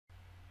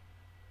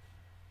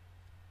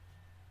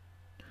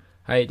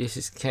Hi, this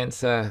is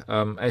Kensa.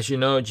 As you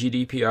know,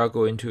 GDPR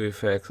go into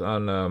effect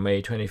on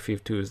May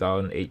 25th,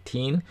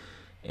 2018.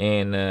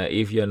 And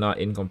if you're not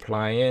in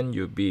compliance,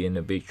 you'll be in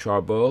a big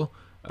trouble.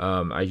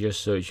 I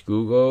just searched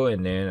Google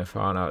and then I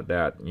found out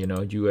that,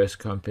 US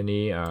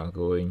company are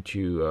going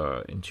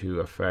to into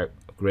effect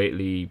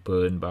greatly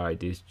burned by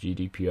this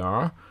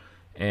GDPR.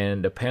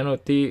 And the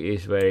penalty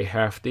is very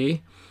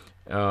hefty.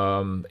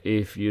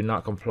 If you're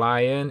not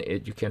compliant,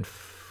 you can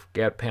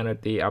get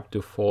penalty up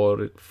to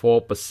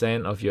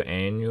 4% of your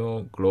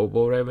annual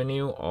global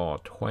revenue or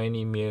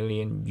 20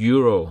 million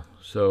euro.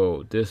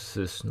 So this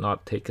is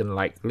not taken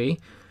lightly,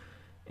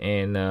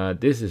 and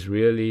this is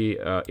really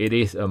it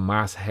is a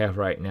must-have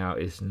right now.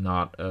 It's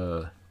not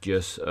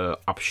just an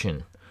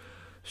option.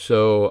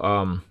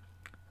 So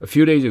a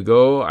few days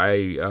ago,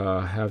 I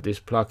have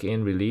this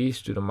plugin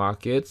released to the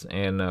markets,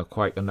 and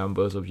quite a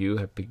number of you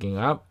have picking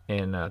up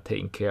and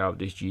taking care of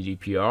this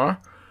GDPR.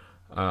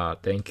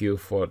 Thank you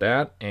for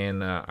that,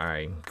 and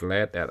I'm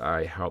glad that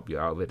I helped you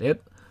out with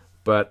it.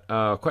 But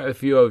quite a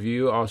few of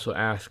you also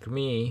asked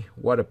me,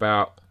 what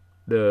about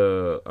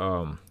the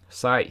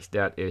site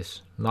that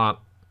is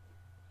not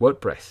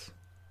WordPress?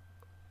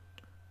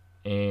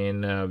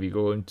 And we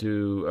go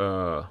into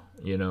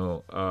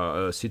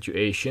a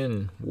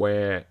situation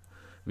where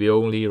we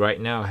only right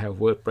now have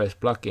WordPress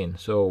plugin.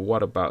 So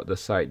what about the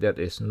site that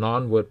is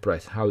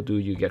non-WordPress? How do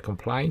you get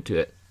compliant to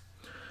it?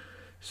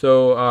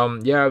 So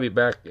we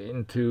back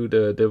into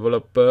the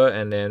developer,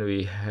 and then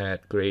we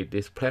had create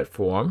this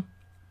platform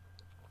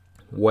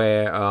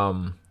where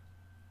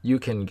you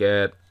can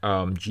get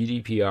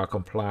GDPR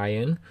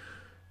compliant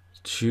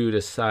to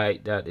the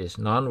site that is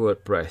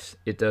non-WordPress.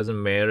 It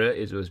doesn't matter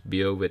if it was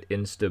built with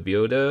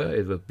InstaBuilder,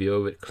 if it was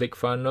built with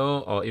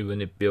ClickFunnel, or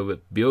even if built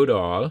with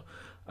Buildall.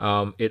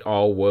 It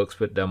all works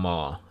with them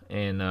all,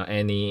 and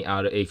any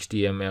other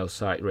HTML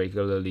site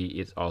regularly,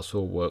 it also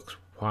works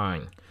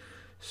fine.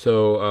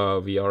 So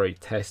we already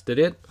tested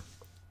it,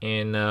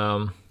 and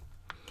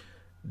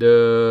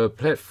the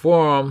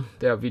platform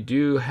that we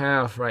do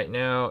have right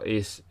now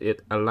is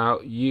it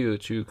allows you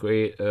to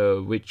create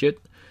a widget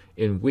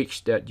in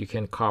which that you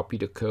can copy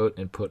the code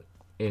and put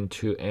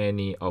into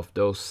any of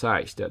those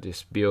sites that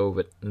is built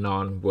with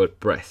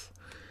non-WordPress.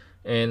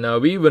 And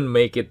we even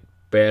make it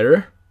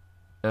better.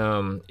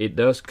 It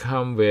does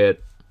come with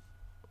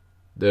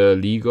the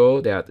logo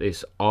that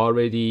is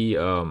already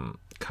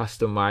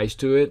customized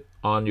to it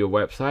on your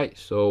website.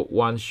 So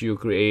once you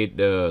create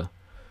the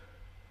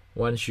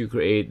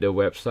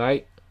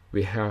website,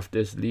 we have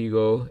this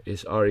logo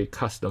is already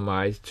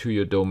customized to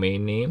your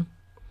domain name,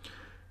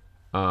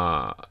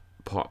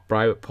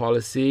 private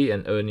policy,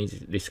 and earnings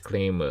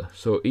disclaimer.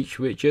 So each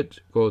widget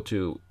go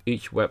to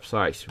each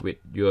website with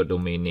your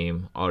domain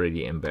name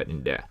already embedded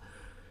in there.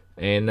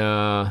 And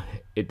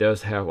it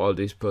does have all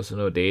this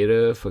personal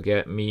data,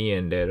 forget me,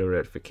 and data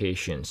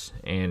verifications.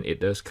 And it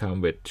does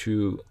come with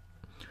two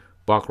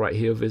box right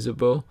here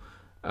visible.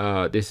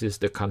 This is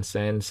the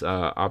consent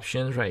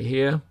options right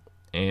here,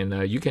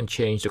 and you can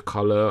change the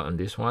color on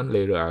this one.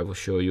 Later I will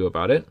show you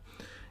about it.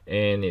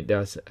 And it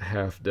does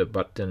have the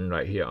button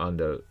right here on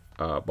the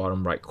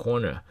bottom right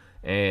corner,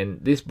 and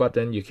this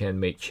button you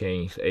can make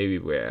change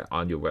everywhere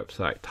on your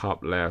website,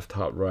 top left,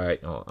 top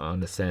right, or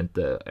on the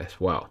center as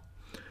well.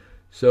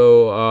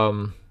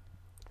 So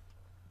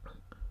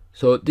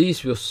so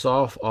these will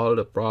solve all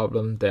the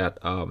problem that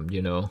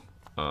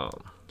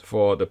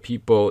for the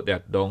people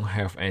that don't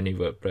have any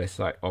WordPress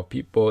site, or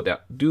people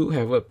that do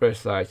have WordPress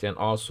sites and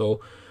also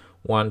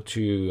want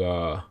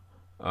to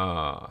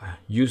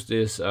use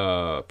this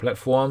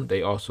platform,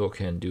 they also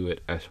can do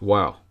it as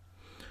well.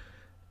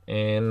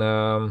 And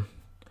on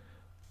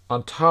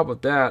top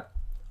of that,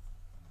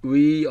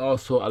 we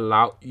also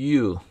allow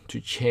you to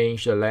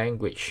change the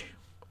language.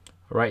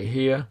 Right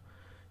here,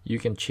 you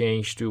can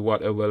change to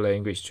whatever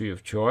language to your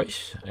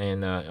choice,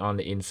 and on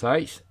the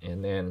insights,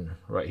 and then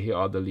right here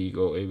all the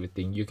legal,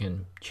 everything you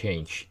can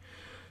change.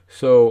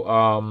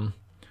 So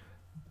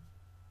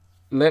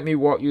let me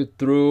walk you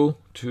through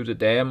to the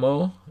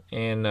demo,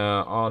 and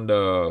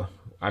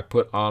I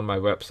put on my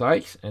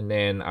websites, and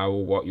then I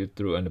will walk you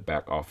through in the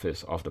back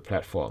office of the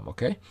platform.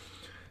 Okay,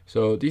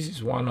 so this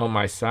is one on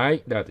my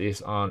site that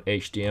is on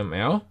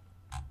HTML.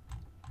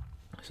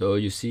 So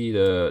you see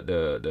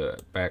the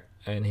back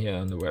end here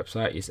on the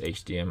website is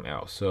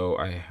HTML. So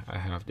I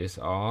have this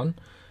on,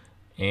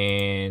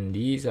 and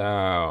these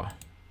are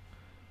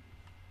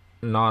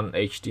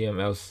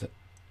non-HTML,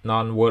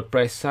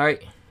 non-WordPress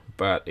site,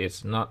 but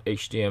it's not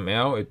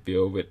HTML. It's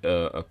built with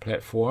a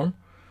platform,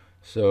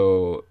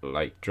 so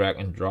like drag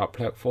and drop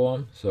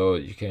platform. So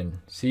you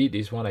can see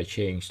this one I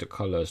changed the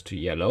colors to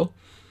yellow,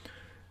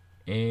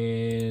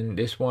 and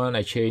this one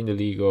I changed the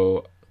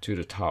logo to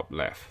the top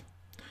left.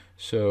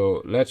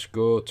 So let's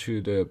go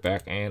to the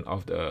back end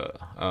of the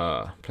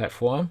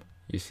platform.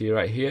 You see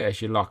right here,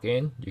 as you log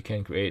in, you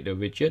can create the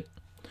widget.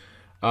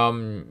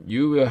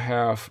 You will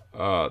have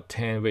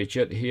 10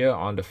 widget here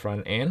on the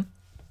front end.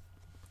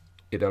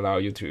 It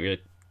allows you to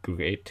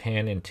create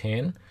 10 and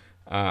 10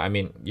 I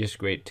mean just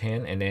grade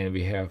 10, and then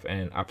we have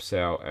an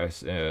upsell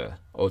as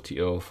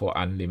OTO for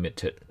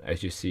unlimited,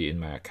 as you see in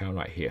my account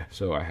right here.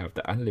 So I have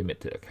the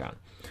unlimited account.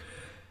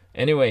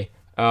 Anyway,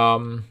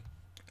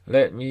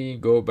 let me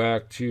go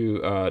back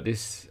to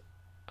this,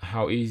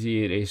 how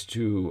easy it is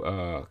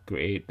to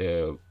create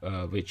the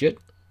widget.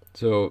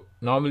 So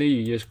normally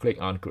you just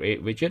click on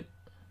create widget,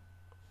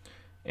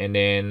 and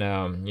then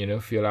you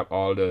know, fill up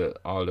all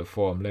the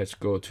form. Let's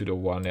go to the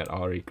one that I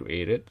already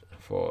created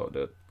for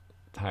the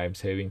time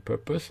saving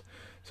purpose.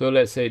 So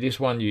let's say this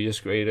one you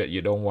just created, you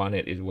don't want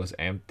it, it was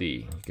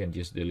empty, you can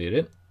just delete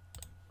it.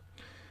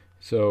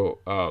 So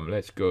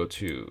let's go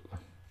to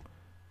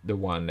the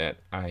one that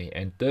I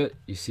entered.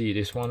 You see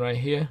this one right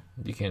here,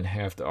 you can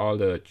have all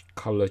the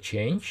color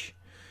change,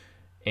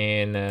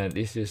 and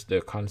this is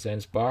the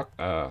consents box,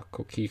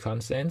 cookie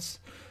consents,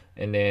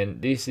 and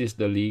then this is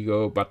the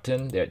legal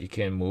button that you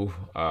can move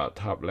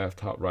top left,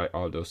 top right,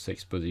 all those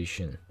 6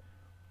 positions.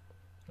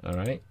 All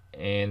right,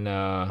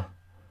 and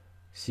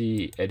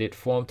see edit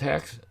form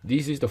text.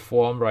 This is the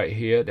form right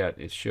here that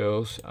it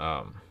shows,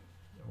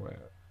 where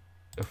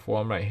the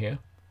form right here.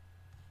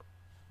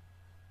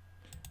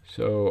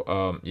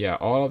 So yeah,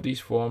 all of these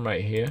form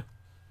right here,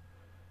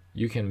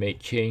 you can make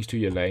change to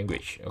your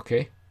language.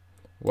 Okay,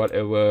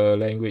 whatever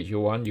language you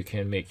want, you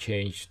can make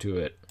change to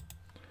it.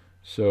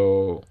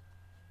 So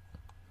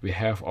we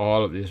have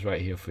all of this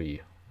right here for you.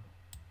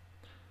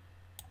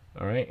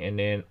 All right, and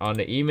then on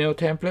the email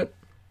template,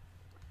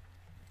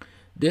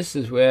 this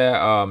is where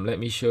let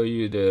me show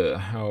you the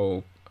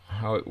how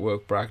it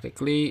works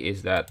practically.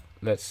 Is that,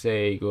 let's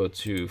say, go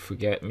to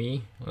forget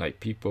me, like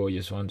people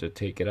just want to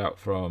take it out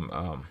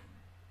from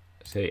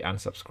say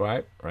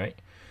unsubscribe, right?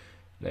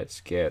 Let's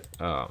get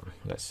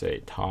let's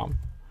say Tom,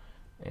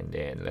 and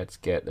then let's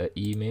get an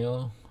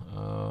email.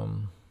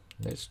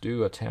 Let's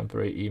do a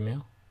temporary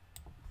email,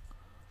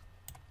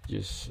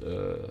 just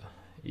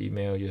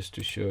email just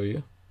to show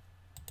you,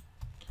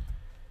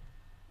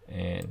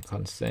 and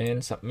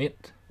consent,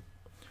 submit.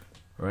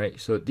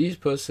 Right, so this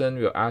person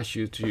will ask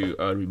you to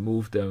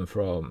remove them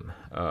from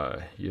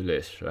your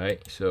list,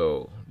 right?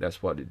 So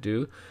that's what it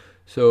do.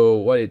 So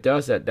what it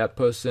does, that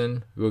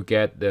person will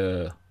get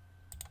the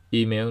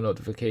email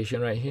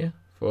notification right here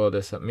for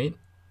the submit,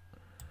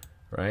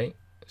 right?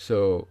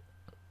 So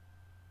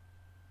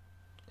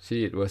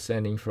see, it was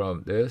sending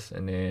from this,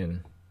 and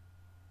then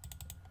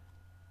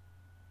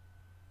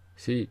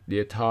see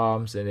dear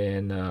Toms, and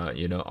then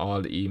you know,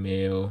 all the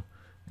email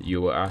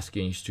you were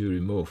asking to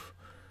remove.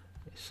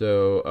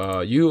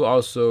 So you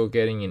also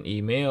getting an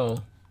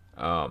email.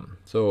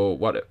 So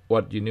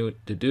what you need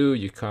to do,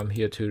 you come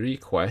here to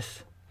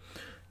request.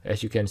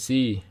 As you can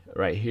see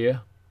right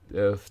here,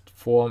 the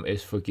form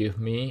is forgive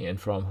me, and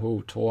from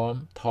who?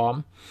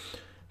 Tom.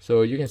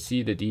 So you can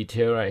see the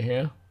detail right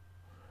here,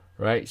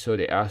 right? So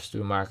they ask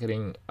to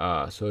marketing.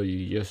 So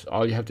you just,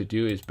 all you have to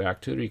do is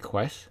back to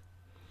request,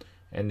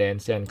 and then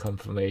send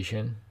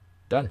confirmation.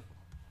 Done.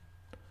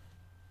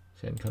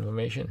 Send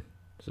confirmation.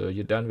 So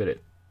you're done with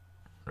it,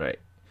 right?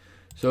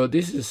 So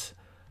this is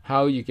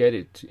how you get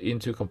it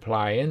into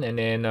compliant. And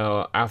then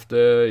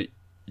after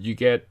you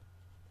get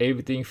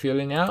everything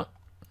filling out,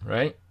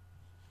 right?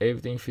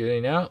 Everything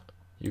filling out,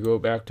 you go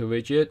back to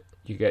widget,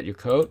 you get your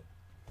code.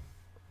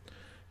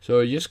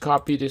 So you just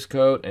copy this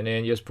code and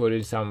then just put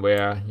it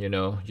somewhere, you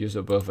know, just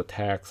above a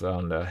text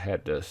on the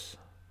headers.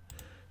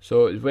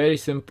 So it's very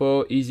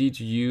simple, easy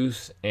to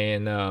use,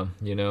 and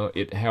you know,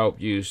 it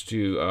helps you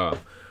to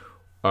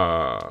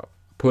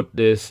put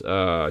this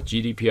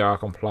GDPR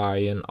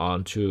compliant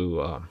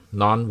onto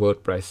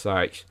non-WordPress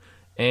sites.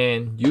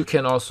 And you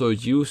can also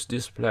use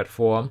this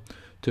platform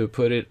to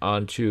put it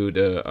onto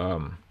the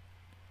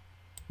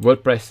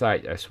WordPress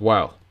site as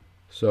well.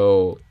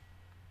 So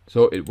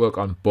it works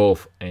on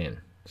both ends.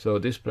 So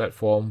this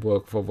platform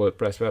works for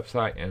WordPress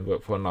website and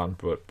work for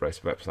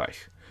non-WordPress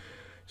websites.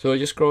 So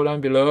just scroll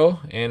down below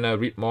and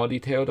read more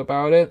detailed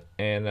about it,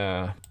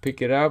 and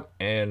pick it up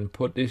and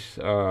put this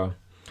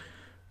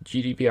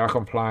GDPR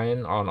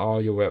compliant on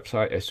all your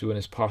website as soon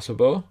as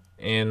possible.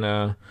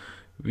 And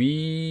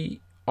we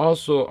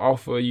also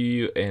offer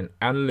you an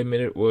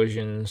unlimited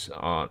versions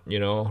on, you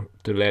know,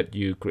 to let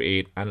you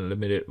create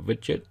unlimited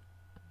widget,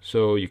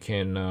 so you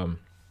can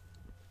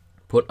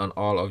put on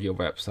all of your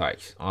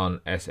websites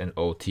on as an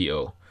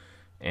OTO.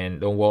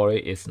 And don't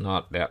worry, it's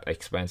not that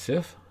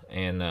expensive,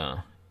 and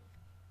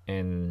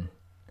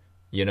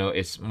you know,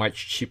 it's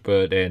much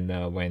cheaper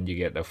than when you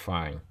get a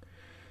fine.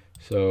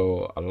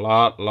 So a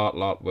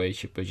lot way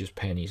cheaper, just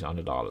pennies on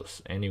the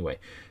dollars. Anyway,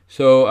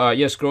 so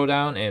yeah, scroll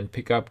down and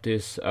pick up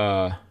this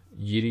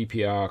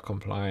GDPR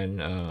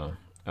compliant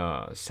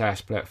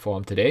SaaS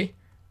platform today,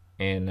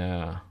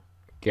 and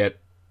get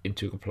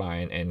into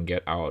compliant and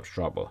get out of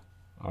trouble.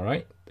 All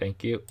right,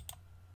 thank you.